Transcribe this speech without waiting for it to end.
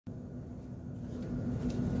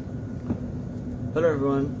Hello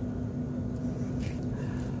everyone.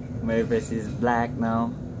 My face is black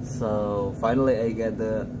now. So finally I get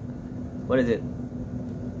the, what is it?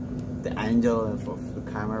 The angle of the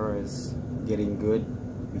camera is getting good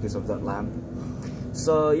because of that lamp.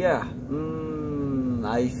 So yeah,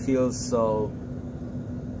 I feel so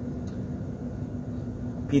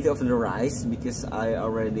pity of the rice because I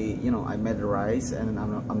already, I made the rice and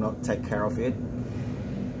I'm not take care of it.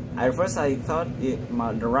 At first I thought the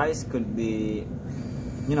rice could be,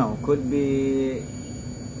 could be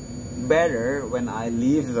better when I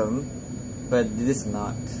leave them, but this is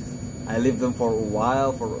not. I leave them for a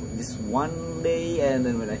while, for this one day, and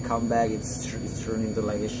then when I come back it's turned into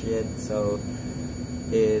like a shit. So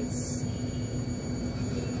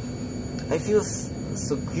I feel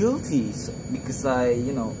so guilty because I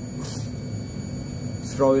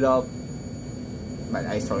throw it up, but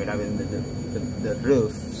I throw it up in the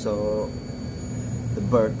roof so the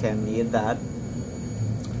bird can eat that.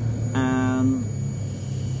 And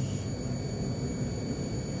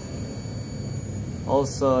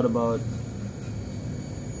also about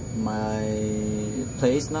my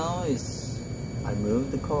place now is I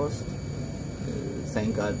moved the coast.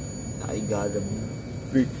 Thank God I got a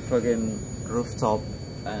big fucking rooftop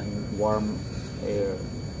and warm air,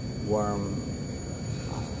 warm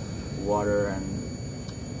water, and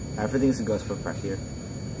everything goes perfect here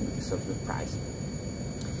because of the price.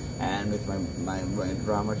 And with my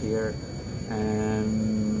drummer here,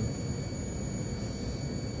 and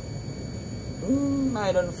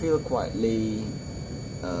I don't feel quietly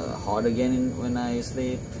hot again when I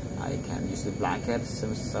sleep. I can use the blanket, so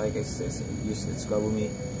I can use the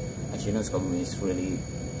Sukabumi. As you know, Sukabumi is really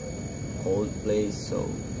cold place, so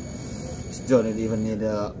you don't even need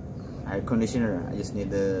a air conditioner. I just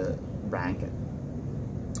need the blanket.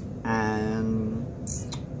 And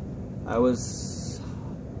I was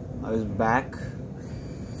back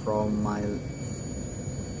from my,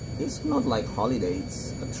 it's not like holiday,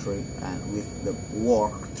 it's a trip, and with the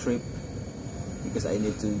work trip, because I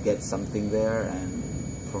need to get something there and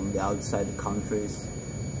from the outside countries.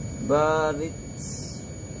 But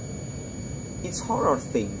it's horror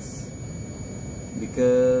things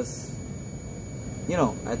because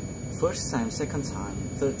at first time, second time,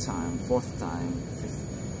 third time, fourth time, fifth,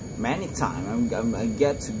 many times I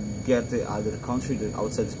get to get the other country, the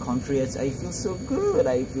outside the country. I feel so good.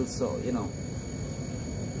 I feel so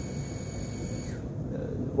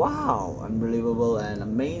wow, unbelievable and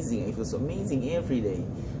amazing. I feel so amazing every day.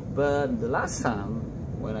 But the last time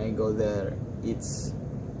when I go there, it's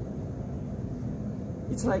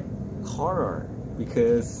like horror,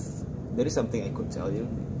 because there is something I could tell you,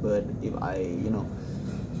 but if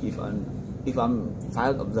I'm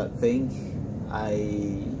tired of that thing,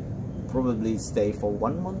 I probably stay for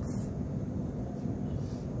 1 month.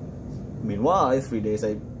 Meanwhile, 3 days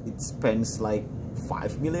it spends like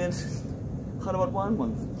 5 million. How about 1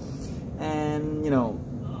 month? And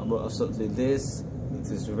about absolutely this,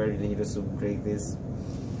 it is very dangerous to break this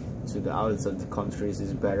to the outside the countries.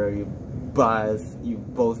 Is better you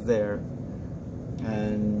both there.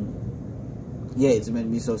 And yeah, it's made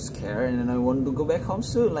me so scared, and then I want to go back home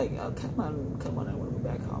soon. Like, oh, come on, I want to go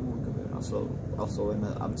back home. I want to go back. Also when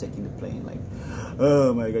I'm taking the plane, like,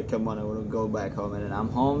 oh my God, come on, I want to go back home. And then I'm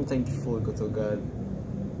home. Thankful to God.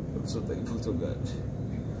 I'm so thankful to God.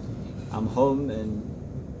 I'm home, and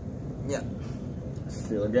yeah,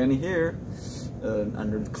 still again here,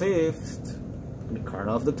 under the cliff, in the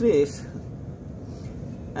corner of the cliff.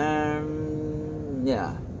 And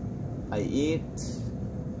yeah, I eat,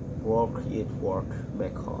 work,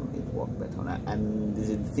 back home, eat, work, back home. And this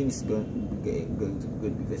thing's going to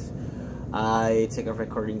good because I take a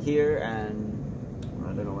recording here, and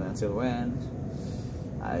I don't know until when.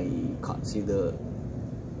 I can't see the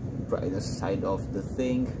brighter side of the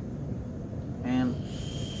thing,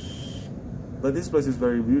 but this place is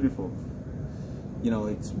very beautiful.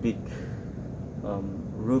 It's big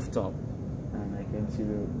rooftop, and I can see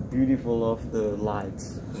the beautiful of the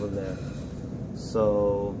lights over there.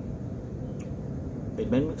 So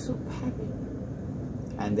it made me so happy.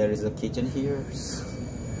 And there is a kitchen here,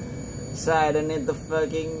 so I don't need the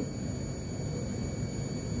fucking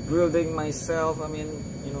building myself. I mean,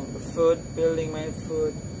 the food, building my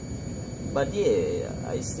food. But yeah,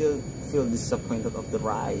 I still feel disappointed of the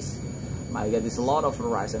rice. I get this lot of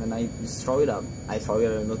rice, and then I just throw it up. I throw it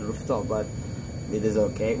on the rooftop, but it is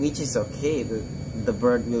okay, which is okay. The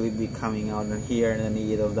bird will be coming out here and then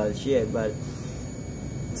eat of that shit, but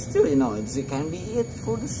still, it can be eat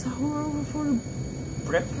for the summer or for the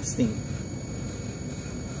breakfasting.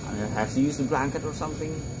 I have to use the blanket or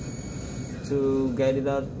something to get it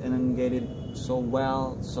out and then get it so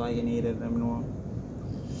well so I can eat it.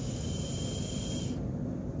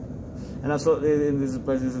 And absolutely in this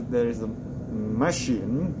place there is a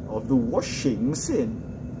machine of the washing machine,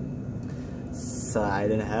 so I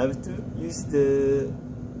don't have to use the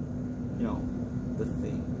the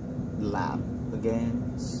thing, lap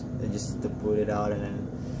again. I just to put it out and then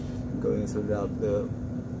going throughout the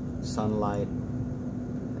sunlight.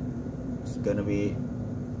 It's gonna be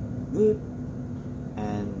good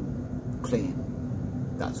and clean.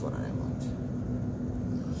 That's what I want.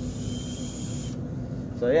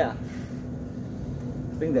 So yeah,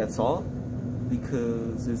 I think that's all,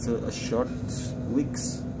 because it's a short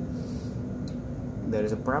weeks. There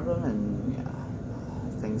is a problem, and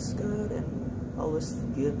yeah, things good and always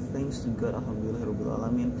give thanks to God. Alhamdulillah Rabbil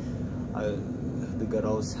Alamin. The God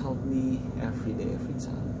always help me every day, every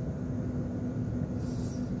time.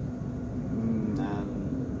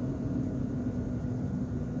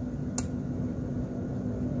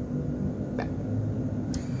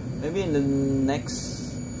 Maybe in the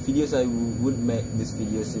next videos I would make these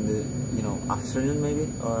videos in the afternoon, maybe,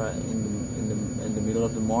 or in the middle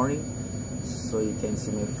of the morning, so you can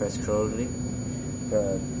see my face clearly.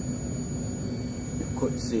 But you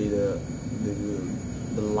could see the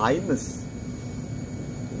lightness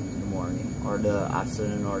in the morning or the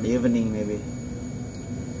afternoon or the evening maybe.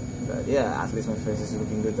 But yeah, at least my face is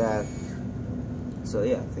looking good. That. So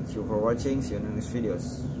yeah, thank you for watching. See you in the next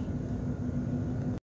videos.